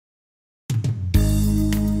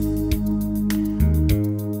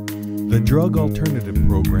The Drug Alternative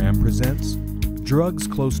Program presents Drugs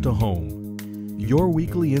Close to Home, your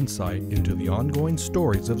weekly insight into the ongoing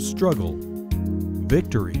stories of struggle,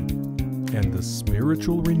 victory, and the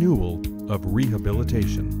spiritual renewal of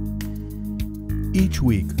rehabilitation. Each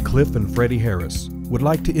week, Cliff and Freddie Harris would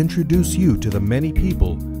like to introduce you to the many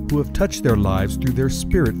people who have touched their lives through their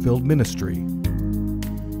spirit-filled ministry.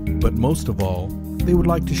 But most of all, they would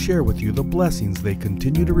like to share with you the blessings they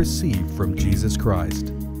continue to receive from Jesus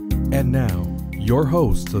Christ. And now, your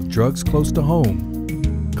hosts of Drugs Close to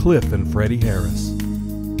Home, Cliff and Freddie Harris.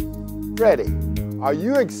 Freddie, are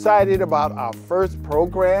you excited about our first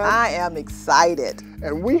program? I am excited.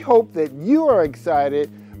 And we hope that you are excited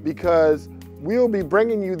because we'll be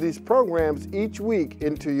bringing you these programs each week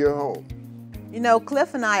into your home. You know,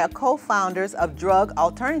 Cliff and I are co-founders of Drug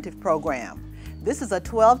Alternative Program. This is a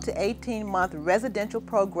 12 to 18-month residential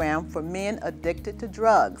program for men addicted to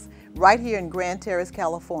drugs right here in Grand Terrace,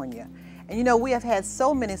 California. And you know, we have had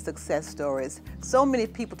so many success stories, so many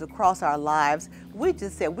people to cross our lives. We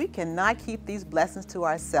just said we cannot keep these blessings to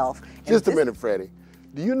ourselves. Just a minute, Freddie.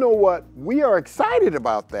 Do you know what? We are excited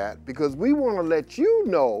about that because we want to let you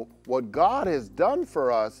know what God has done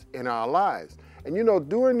for us in our lives. And you know,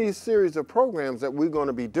 during these series of programs that we're going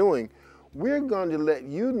to be doing, we're going to let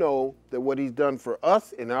you know that what He's done for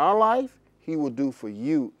us in our life, He will do for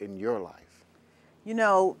you in your life. You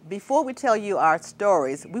know, before we tell you our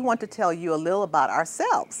stories, we want to tell you a little about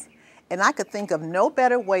ourselves. And I could think of no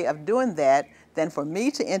better way of doing that than for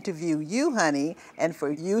me to interview you, honey, and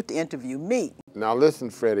for you to interview me. Now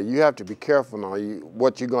listen, Freddie, you have to be careful now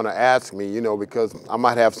what you're going to ask me, you know, because I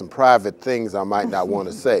might have some private things I might not want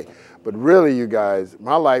to say. But really, you guys,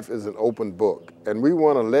 my life is an open book, and we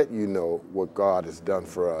want to let you know what God has done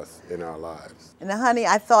for us in our lives. And honey,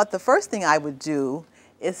 I thought the first thing I would do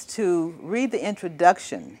is to read the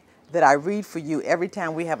introduction that I read for you every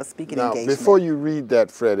time we have a speaking engagement. Now, before you read that,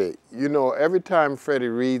 Freddie, you know, every time Freddie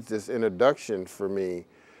reads this introduction for me,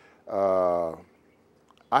 I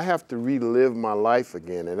have to relive my life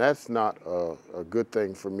again, and that's not a good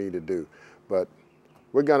thing for me to do. But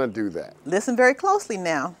we're going to do that. Listen very closely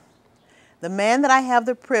now. The man that I have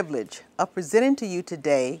the privilege of presenting to you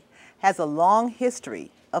today has a long history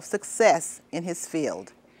of success in his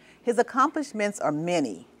field. His accomplishments are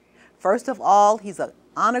many. First of all, he's an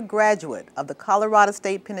honor graduate of the Colorado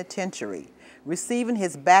State Penitentiary, receiving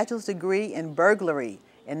his bachelor's degree in burglary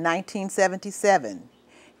in 1977.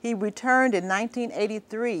 He returned in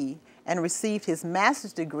 1983 and received his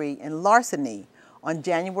master's degree in larceny on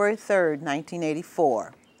January 3,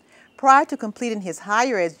 1984. Prior to completing his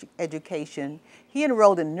higher education, he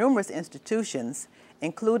enrolled in numerous institutions,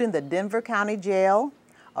 including the Denver County Jail,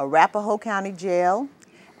 Arapahoe County Jail,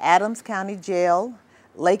 Adams County Jail,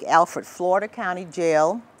 Lake Alfred, Florida County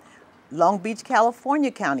Jail, Long Beach, California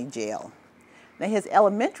County Jail. Now, his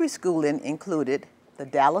elementary schooling included the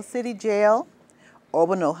Dallas City Jail,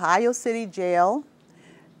 Auburn, Ohio City Jail,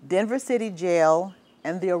 Denver City Jail,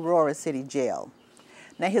 and the Aurora City Jail.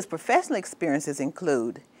 Now, his professional experiences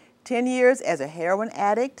include 10 years as a heroin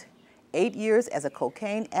addict, 8 years as a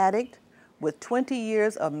cocaine addict, with 20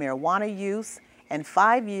 years of marijuana use and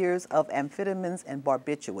 5 years of amphetamines and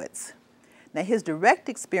barbiturates. Now, his direct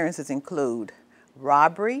experiences include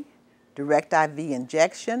robbery, direct IV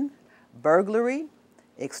injection, burglary,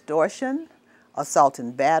 extortion, assault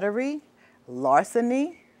and battery,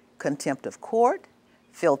 larceny, contempt of court,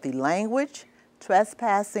 filthy language,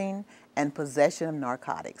 trespassing, and possession of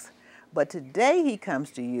narcotics. But today he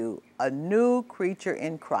comes to you a new creature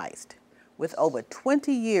in Christ with over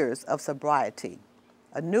 20 years of sobriety,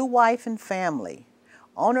 a new wife and family,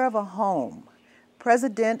 owner of a home,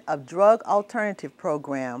 president of Drug Alternative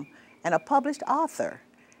Program, and a published author,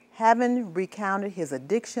 having recounted his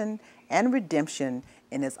addiction and redemption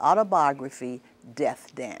in his autobiography,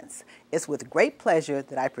 Death Dance. It's with great pleasure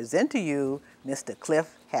that I present to you Mr.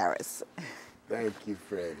 Cliff Harris. Thank you,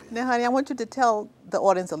 Freddie. Now, honey, I want you to tell the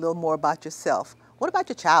audience a little more about yourself. What about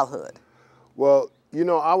your childhood? Well, you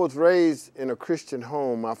know, I was raised in a Christian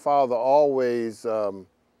home. My father always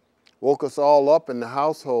woke us all up in the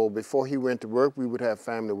household. Before he went to work, we would have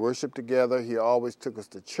family worship together. He always took us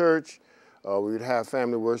to church. We would have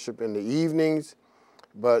family worship in the evenings.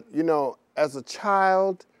 But, you know, as a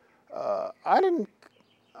child, I didn't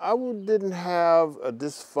have a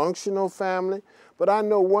dysfunctional family. But I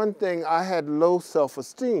know one thing, I had low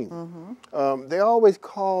self-esteem. They always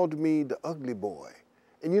called me the ugly boy.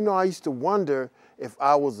 And, you know, I used to wonder if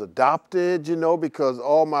I was adopted, you know, because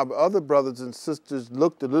all my other brothers and sisters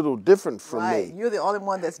looked a little different from Right. me. You're the only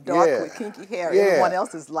one that's dark Yeah. with kinky hair. Yeah. Everyone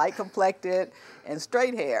else is light complected and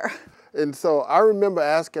straight hair. And so I remember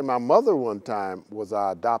asking my mother one time, was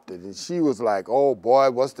I adopted? And she was like, oh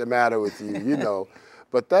boy, what's the matter with you, you know?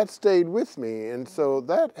 But that stayed with me. And so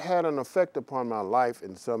that had an effect upon my life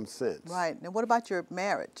in some sense. Right. Now, what about your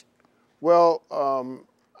marriage? Well,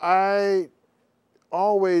 I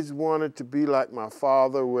always wanted to be like my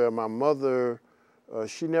father, where my mother,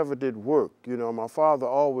 she never did work. You know, my father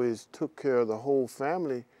always took care of the whole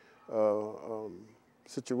family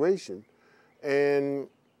situation. And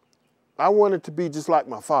I wanted to be just like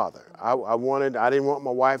my father. I didn't want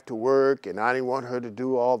my wife to work, and I didn't want her to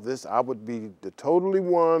do all this. I would be the totally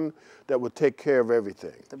one that would take care of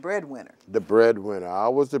everything. The breadwinner. The breadwinner. I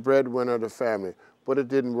was the breadwinner of the family, but it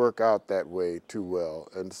didn't work out that way too well.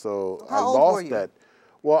 And so I How old lost were you? that.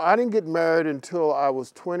 Well, I didn't get married until I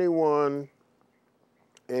was 21.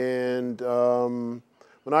 And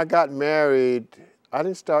when I got married, I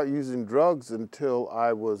didn't start using drugs until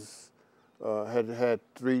I was had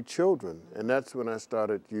 3 children, and that's when I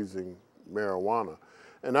started using marijuana.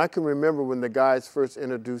 And I can remember when the guys first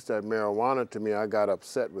introduced that marijuana to me, I got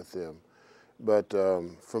upset with them. But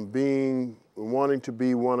from wanting to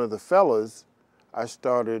be one of the fellas, I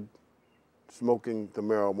started smoking the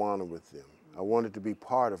marijuana with them. I wanted to be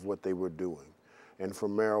part of what they were doing. And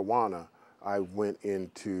from marijuana, I went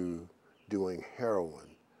into doing heroin.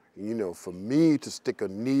 You know, for me to stick a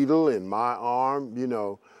needle in my arm, you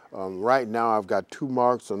know, right now I've got 2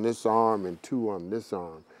 marks on this arm and 2 on this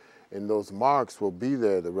arm. And those marks will be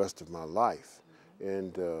there the rest of my life.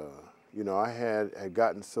 And, you know, I had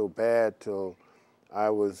gotten so bad till I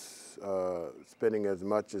was spending as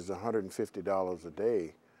much as $150 a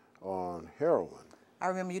day on heroin. I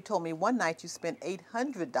remember you told me one night you spent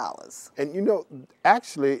 $800. And, you know,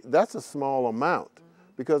 actually, that's a small amount.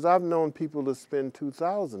 Because I've known people to spend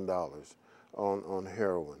 $2,000 on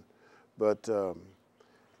heroin. But,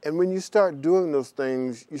 and when you start doing those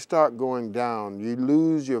things, you start going down. You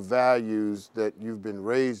lose your values that you've been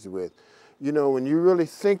raised with. You know, when you really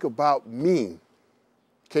think about me,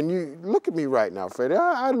 can you look at me right now, Freddie?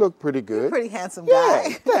 I look pretty good. You're a pretty handsome Yeah,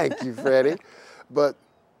 guy. thank you, Freddie. But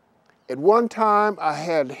at one time, I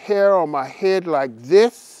had hair on my head like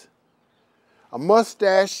this, a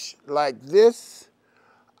mustache like this.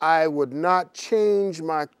 I would not change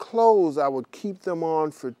my clothes. I would keep them on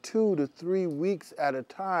for 2 to 3 weeks at a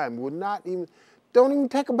time. Don't even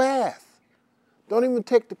take a bath. Don't even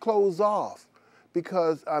take the clothes off,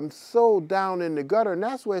 because I'm so down in the gutter. And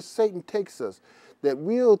that's where Satan takes us. Satan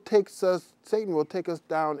will take us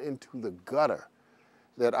down into the gutter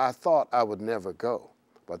that I thought I would never go.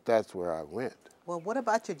 But that's where I went. Well, what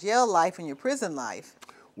about your jail life and your prison life?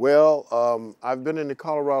 Well, I've been in the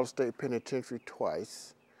Colorado State Penitentiary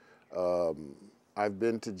twice. I've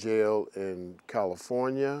been to jail in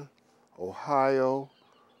California, Ohio,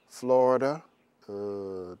 Florida,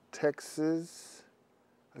 Texas.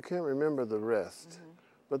 I can't remember the rest.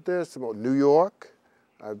 But there's some more. New York.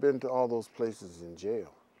 I've been to all those places in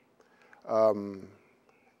jail.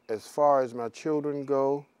 As far as my children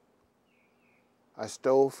go, I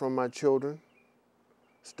stole from my children,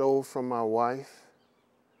 stole from my wife.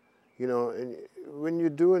 You know, and when you're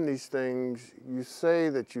doing these things, you say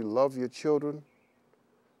that you love your children,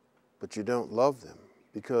 but you don't love them.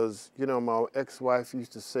 Because, you know, my ex-wife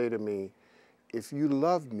used to say to me, if you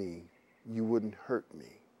loved me, you wouldn't hurt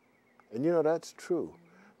me. And, you know, that's true.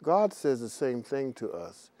 God says the same thing to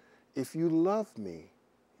us. If you love me,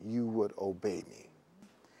 you would obey me.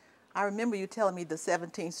 I remember you telling me the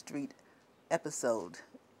 17th Street episode.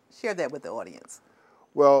 Share that with the audience.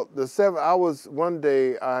 Well, one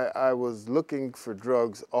day I was looking for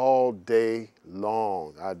drugs all day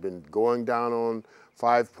long. I'd been going down on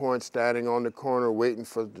 5 Points, standing on the corner, waiting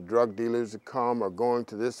for the drug dealers to come, or going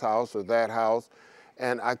to this house or that house,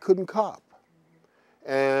 and I couldn't cop.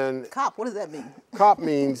 And Cop, what does that mean? Cop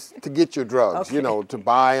means to get your drugs, Okay. you know, to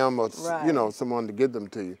buy them, or, Right. you know, someone to give them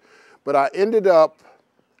to you. But I ended up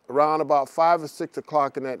around about 5 or 6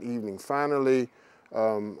 o'clock in that evening. Finally,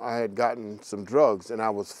 I had gotten some drugs, and I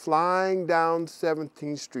was flying down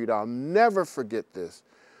 17th Street. I'll never forget this.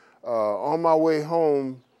 On my way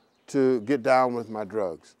home to get down with my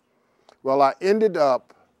drugs. Well, I ended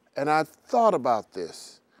up, and I thought about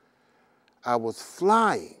this. I was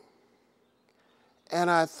flying, and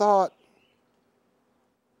I thought,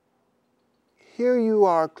 here you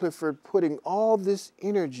are, Clifford, putting all this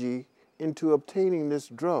energy into obtaining this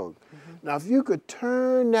drug. Now, if you could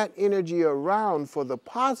turn that energy around for the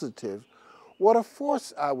positive, what a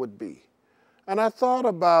force I would be. And I thought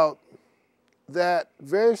about that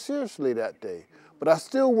very seriously that day. But I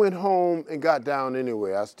still went home and got down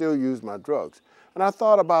anyway. I still used my drugs. And I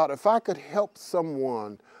thought about if I could help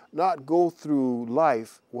someone not go through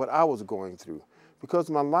life what I was going through, because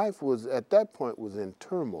my life was, at that point, was in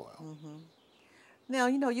turmoil. Mm-hmm. Now,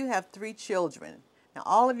 you know, you have 3 children. Now,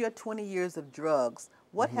 all of your 20 years of drugs,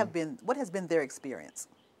 what has been their experience?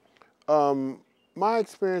 My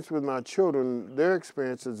experience with my children, their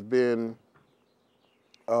experience has been...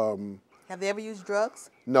 have they ever used drugs?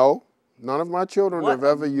 No, none of my children have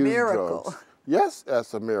ever used drugs. Yes,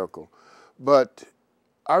 that's a miracle. But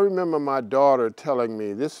I remember my daughter telling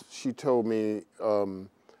me this. She told me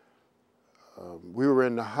we were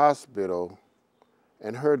in the hospital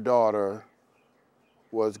and her daughter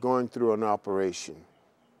was going through an operation.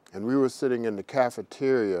 And we were sitting in the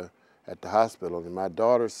cafeteria at the hospital, and my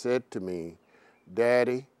daughter said to me,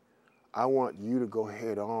 "Daddy, I want you to go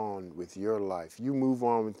head on with your life. You move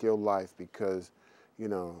on with your life," because, you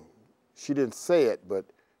know, she didn't say it, but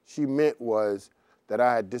she meant was that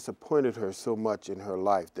I had disappointed her so much in her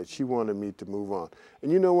life that she wanted me to move on.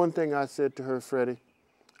 And you know one thing I said to her, Freddie?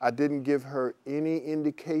 I didn't give her any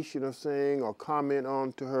indication of saying or comment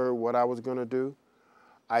on to her what I was going to do.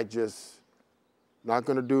 I just, not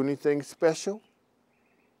going to do anything special.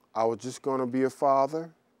 I was just going to be a father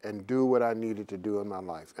and do what I needed to do in my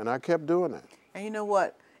life. And I kept doing it. And you know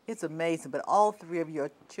what? It's amazing, but all 3 of your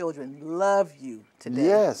children love you today.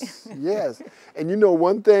 Yes, yes. And you know,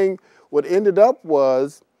 one thing, what ended up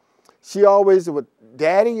was, she always would,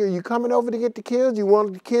 "Daddy, are you coming over to get the kids? You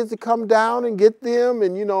want the kids to come down and get them?"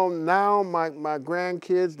 And you know, now my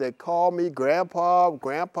grandkids, they call me Grandpa,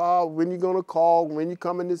 when you gonna call, when you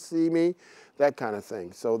coming to see me, that kind of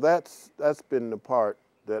thing. So that's been the part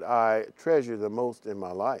that I treasure the most in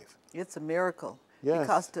my life. It's a miracle. Yes.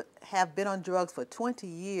 Because to have been on drugs for 20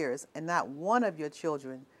 years and not one of your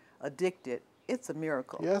children addicted, it's a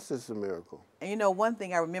miracle. Yes, it's a miracle. And you know, one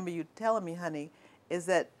thing I remember you telling me, honey, is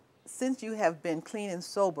that since you have been clean and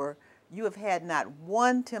sober, you have had not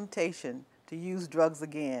one temptation to use drugs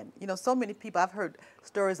again. You know, so many people, I've heard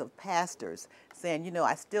stories of pastors saying, you know,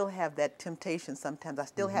 I still have that temptation sometimes. I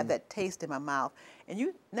still have that taste in my mouth.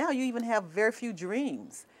 And now you even have very few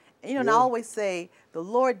dreams. And, you know, and I always say the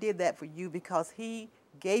Lord did that for you because He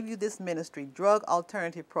gave you this ministry, Drug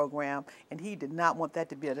Alternative Program, and He did not want that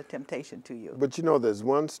to be a temptation to you. But you know, there's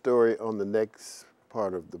one story on the next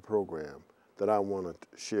part of the program that I want to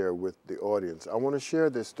share with the audience. I want to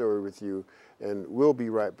share this story with you, and we'll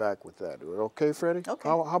be right back with that. Okay, Freddie? Okay.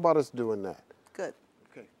 How about us doing that? Good.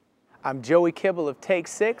 Okay. I'm Joey Kibble of Take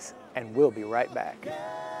 6, and we'll be right back.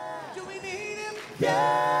 Do we need Him?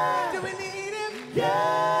 Yeah. Do we need Him?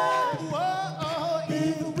 Yeah. Whoa.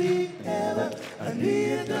 If we ever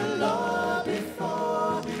needed the Lord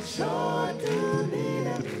before, we sure do need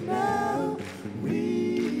Him now. We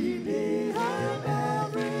need Him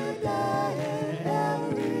every day and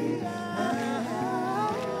every night.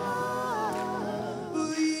 We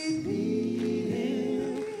need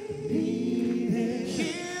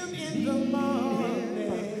Him in the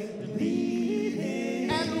morning. Need Him.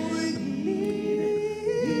 And we need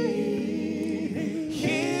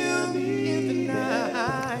Him in the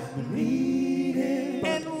night. We need Him.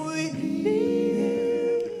 And we need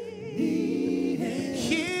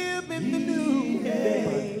Him in the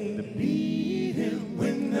noonday. Need Him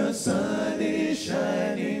when the sun is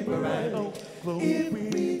shining bright. If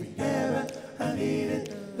we ever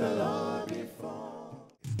needed the Lord before.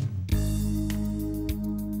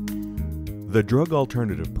 The Drug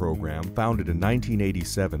Alternative Program, founded in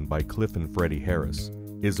 1987 by Cliff and Freddie Harris,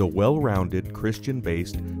 is a well-rounded,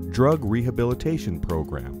 Christian-based drug rehabilitation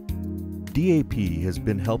program. DAP has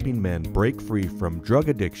been helping men break free from drug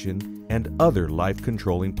addiction and other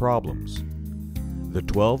life-controlling problems. The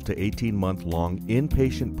 12 to 18-month-long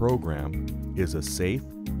inpatient program is a safe,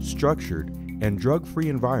 structured, and drug-free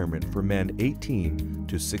environment for men 18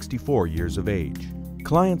 to 64 years of age.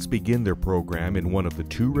 Clients begin their program in one of the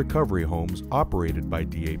 2 recovery homes operated by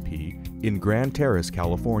DAP in Grand Terrace,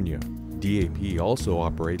 California. DAP also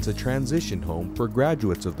operates a transition home for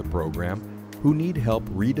graduates of the program who need help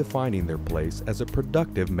redefining their place as a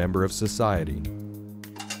productive member of society.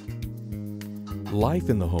 Life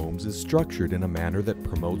in the homes is structured in a manner that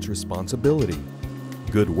promotes responsibility,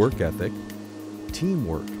 good work ethic,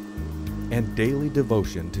 teamwork, and daily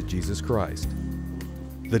devotion to Jesus Christ.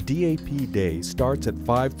 The DAP day starts at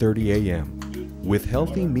 5:30 a.m. with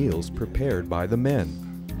healthy meals prepared by the men.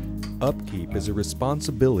 Upkeep is a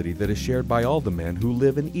responsibility that is shared by all the men who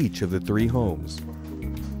live in each of the 3 homes.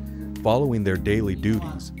 Following their daily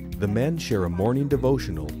duties, the men share a morning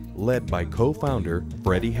devotional led by co-founder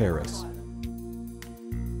Freddie Harris.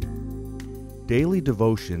 Daily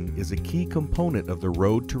devotion is a key component of the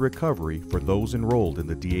road to recovery for those enrolled in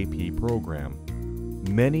the DAP program.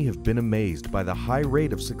 Many have been amazed by the high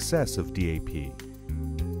rate of success of DAP.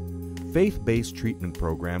 Faith-based treatment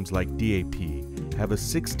programs like DAP have a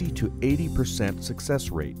 60 to 80%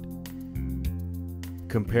 success rate,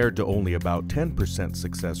 compared to only about 10%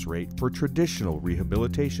 success rate for traditional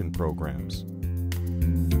rehabilitation programs.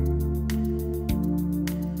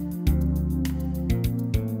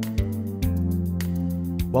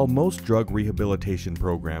 While most drug rehabilitation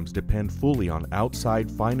programs depend fully on outside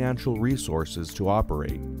financial resources to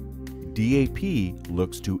operate, DAP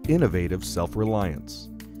looks to innovative self-reliance.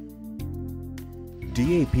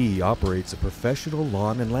 DAP operates a professional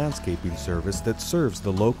lawn and landscaping service that serves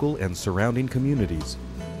the local and surrounding communities.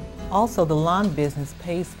 Also, the lawn business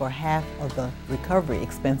pays for half of the recovery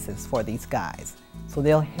expenses for these guys. So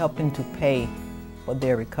they'll help them to pay for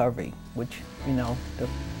their recovery, which, you know, the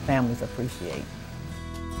families appreciate.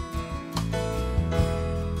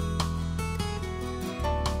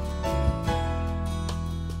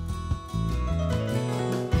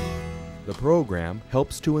 The program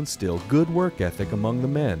helps to instill good work ethic among the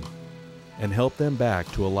men and help them back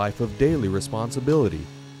to a life of daily responsibility,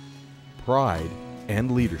 pride,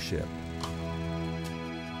 and leadership.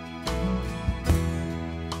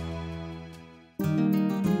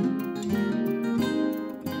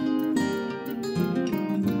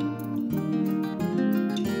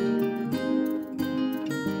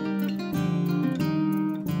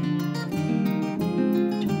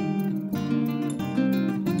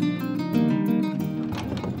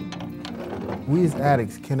 We as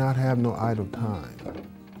addicts cannot have no idle time.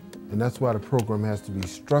 And that's why the program has to be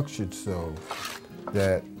structured so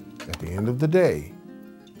that at the end of the day,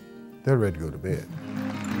 they're ready to go to bed.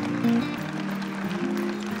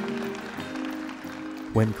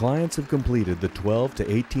 When clients have completed the 12 to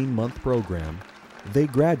 18-month program, they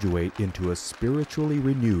graduate into a spiritually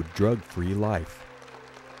renewed drug-free life.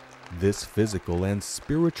 This physical and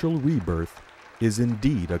spiritual rebirth is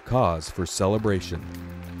indeed a cause for celebration.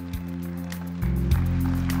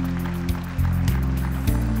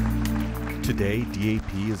 Today,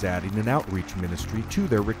 DAP is adding an outreach ministry to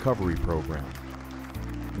their recovery program.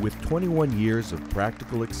 With 21 years of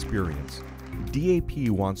practical experience, DAP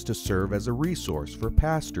wants to serve as a resource for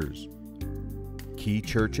pastors, key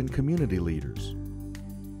church and community leaders,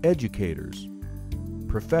 educators,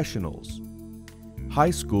 professionals,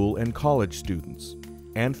 high school and college students,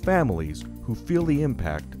 and families who feel the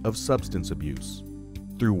impact of substance abuse.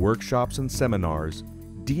 Through workshops and seminars,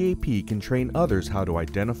 DAP can train others how to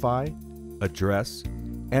identify, address,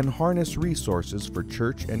 and harness resources for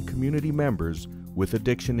church and community members with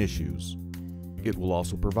addiction issues. It will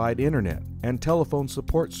also provide internet and telephone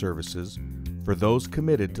support services for those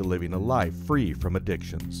committed to living a life free from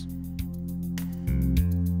addictions.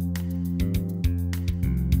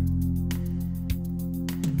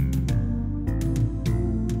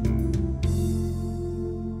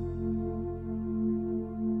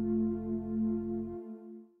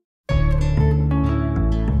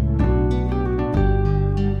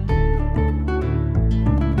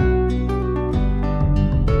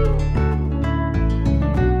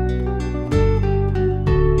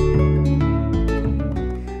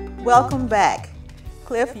 Welcome back.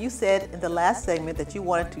 Cliff, you said in the last segment that you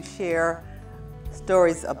wanted to share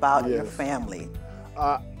stories about your Yes. family.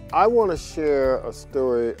 I want to share a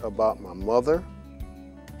story about my mother.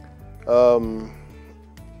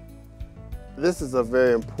 This is a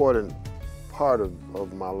very important part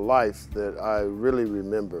of my life that I really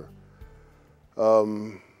remember.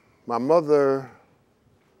 My mother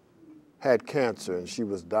had cancer and she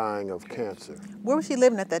was dying of cancer. Where was she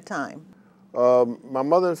living at that time? My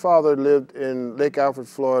mother and father lived in Lake Alfred,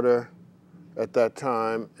 Florida at that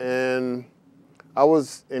time, and I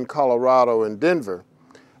was in Colorado, in Denver,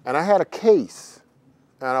 and I had a case,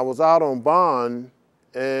 and I was out on bond,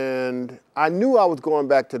 and I knew I was going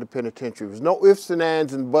back to the penitentiary. There was no ifs and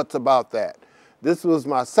ands and buts about that. This was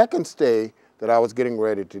my second stay that I was getting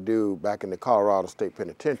ready to do back in the Colorado State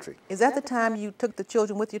Penitentiary. Is that the time you took the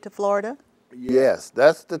children with you to Florida? Yes,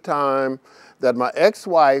 that's the time that my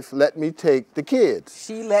ex-wife let me take the kids.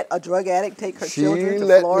 She let a drug addict take her children She to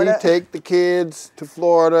let Florida? me take the kids to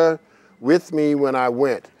Florida with me when I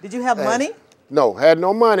went. Did you have money? No, had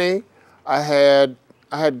no money. I had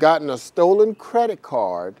gotten a stolen credit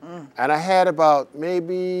card, and I had about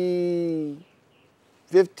maybe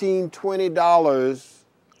 $15, $20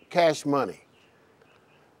 cash money.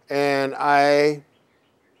 And I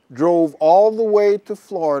drove all the way to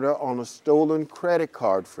Florida on a stolen credit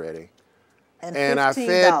card, Freddie. And And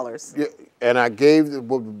 $15. I gave,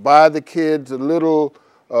 would buy the kids a little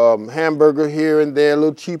hamburger here and there,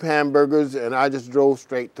 little cheap hamburgers, and I just drove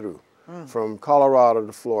straight through from Colorado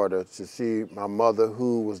to Florida to see my mother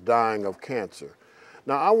who was dying of cancer.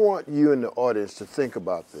 Now, I want you in the audience to think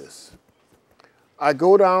about this. I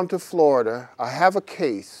go down to Florida, I have a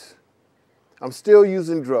case, I'm still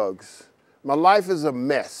using drugs, my life is a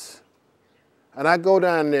mess, and I go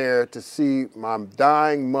down there to see my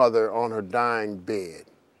dying mother on her dying bed.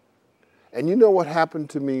 And you know what happened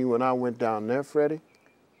to me when I went down there, Freddie?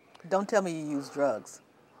 Don't tell me you use drugs.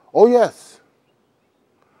 Oh, yes.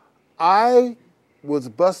 I was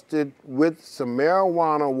busted with some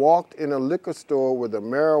marijuana, walked in a liquor store with a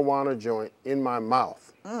marijuana joint in my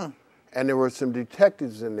mouth. And there were some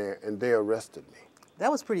detectives in there, and they arrested me.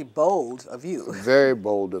 That was pretty bold of you. Very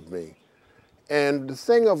bold of me. And the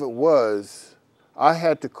thing of it was, I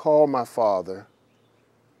had to call my father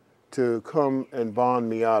to come and bond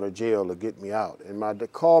me out of jail to get me out. And I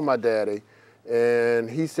called my daddy, and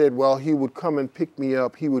he said, well, he would come and pick me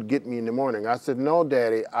up. He would get me in the morning. I said, no,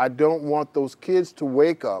 Daddy, I don't want those kids to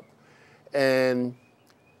wake up and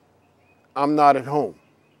I'm not at home.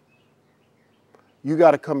 You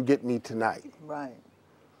got to come get me tonight. Right.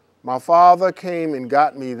 My father came and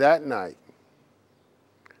got me that night.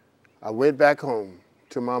 I went back home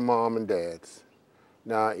to my mom and dad's.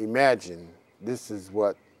 Now imagine, this is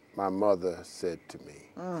what my mother said to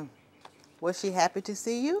me. Was she happy to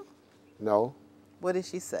see you? No. What did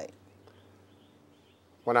she say?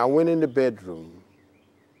 When I went in the bedroom,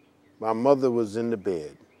 my mother was in the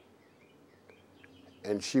bed,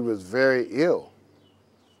 and she was very ill.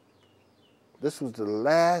 This was the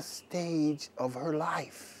last stage of her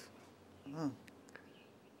life.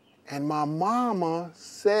 And my mama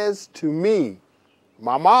says to me,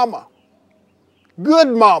 my mama, good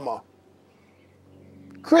mama,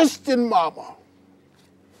 Christian mama,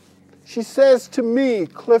 she says to me,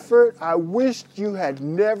 Clifford, I wished you had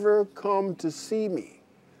never come to see me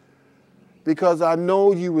because I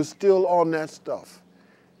know you were still on that stuff.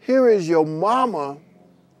 Here is your mama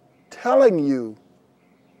telling you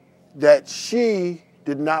that she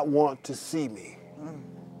did not want to see me.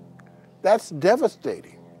 That's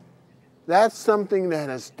devastating. That's something that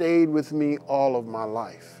has stayed with me all of my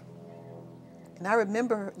life. And I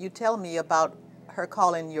remember you telling me about her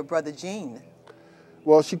calling your brother Gene.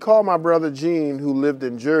 Well, she called my brother Gene, who lived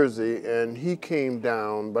in Jersey, and he came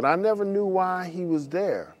down, but I never knew why he was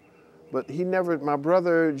there. But my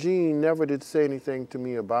brother Gene never did say anything to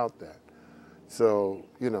me about that. So,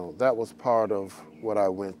 you know, that was part of what I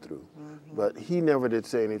went through. But he never did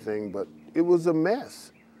say anything, but it was a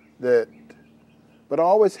mess. But I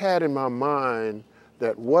always had in my mind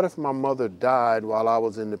that what if my mother died while I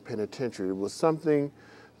was in the penitentiary? It was something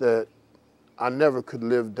that I never could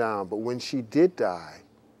live down, but when she did die,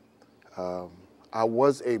 I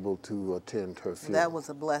was able to attend her funeral. That was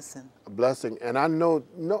a blessing. A blessing, and I know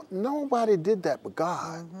nobody did that but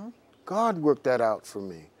God. God worked that out for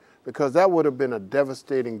me, because that would have been a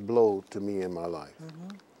devastating blow to me in my life.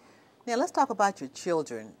 Now let's talk about your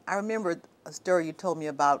children. I remember a story you told me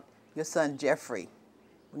about your son Jeffrey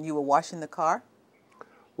when you were washing the car.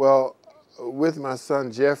 Well, with my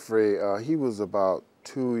son Jeffrey, he was about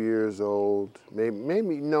 2 years old,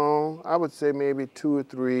 maybe no, I would say maybe 2 or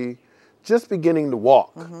 3, just beginning to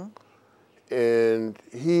walk. And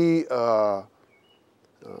I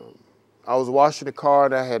was washing the car,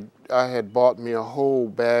 and I had bought me a whole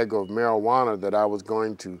bag of marijuana that I was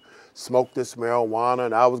going to smoke this marijuana,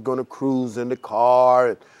 and I was going to cruise in the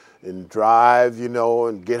car and drive, you know,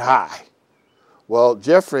 and get high. Well,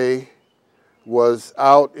 Jeffrey was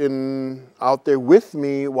out there with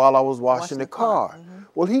me while I was washing the car.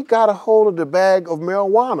 Well, he got a hold of the bag of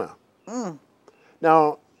marijuana.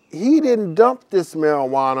 Now, he didn't dump this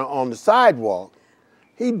marijuana on the sidewalk.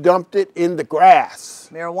 He dumped it in the grass.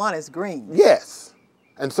 Marijuana is green. Yes.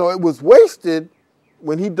 And so it was wasted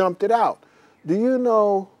when he dumped it out. Do you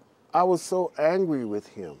know, I was so angry with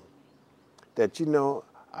him that, you know,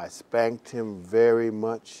 I spanked him very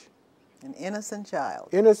much. An innocent child.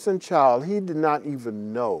 Innocent child. He did not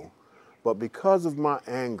even know. But because of my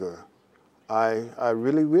anger, I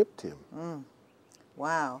really whipped him.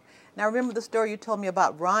 Wow. Now remember the story you told me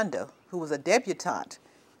about Rhonda, who was a debutante,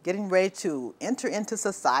 getting ready to enter into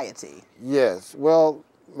society. Yes. Well,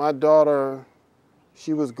 my daughter,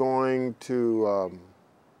 she was going to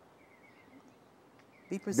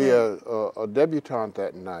be a debutante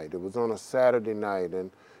that night. It was on a Saturday night,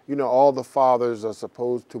 and you know, all the fathers are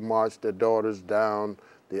supposed to march their daughters down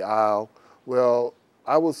the aisle. Well,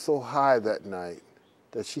 I was so high that night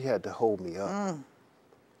that she had to hold me up.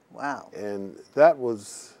 Wow. And that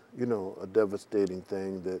was, you know, a devastating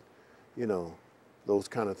thing that, you know, those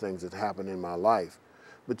kind of things that happened in my life.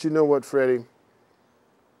 But you know what, Freddie?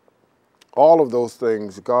 All of those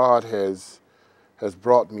things God has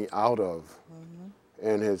brought me out of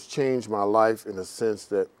and has changed my life in a sense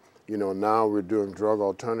that, you know, now we're doing drug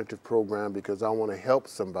alternative program because I want to help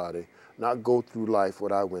somebody not go through life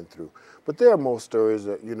what I went through. But there are more stories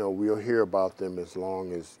that, you know, we'll hear about them as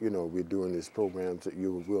long as, you know, we're doing these programs that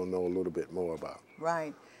you will know a little bit more about.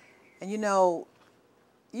 Right. And you know,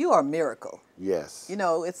 you are a miracle. Yes. You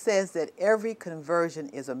know, it says that every conversion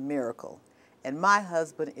is a miracle. And my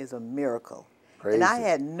husband is a miracle. Praise and I him.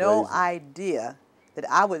 had no Praise him. idea that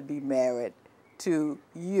I would be married to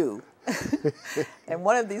you. And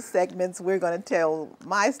one of these segments, we're going to tell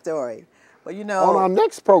my story. But you know, On our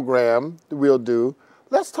next program that we'll do,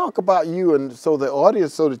 let's talk about you and so the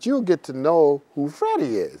audience, so that you'll get to know who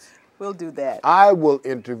Freddie is. we'll do that. I will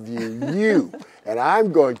interview you, and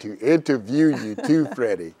I'm going to interview you too,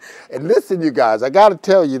 Freddie. And listen, you guys, I got to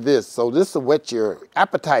tell you this, so this will whet your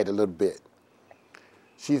appetite a little bit.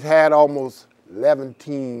 She's had almost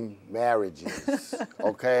 11 marriages,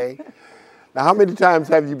 okay? Now, how many times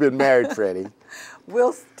have you been married, Freddie?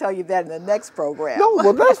 We'll tell you that in the next program. No,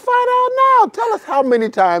 well, let's find out now. Tell us, how many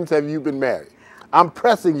times have you been married? I'm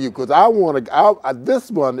pressing you because I want to,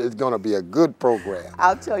 this one is going to be a good program.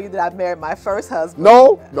 I'll tell you that I married my first husband.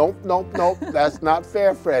 No, that's not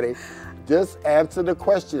fair, Freddie. Just answer the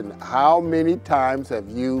question. How many times have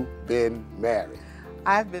you been married?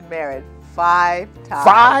 I've been married 5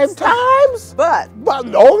 times. 5 times? But But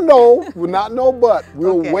no, not no but.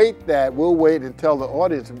 We'll Okay. wait that. We'll wait and tell the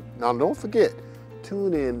audience. Now, don't forget,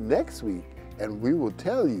 tune in next week and we will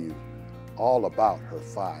tell you all about her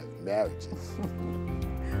 5 marriages.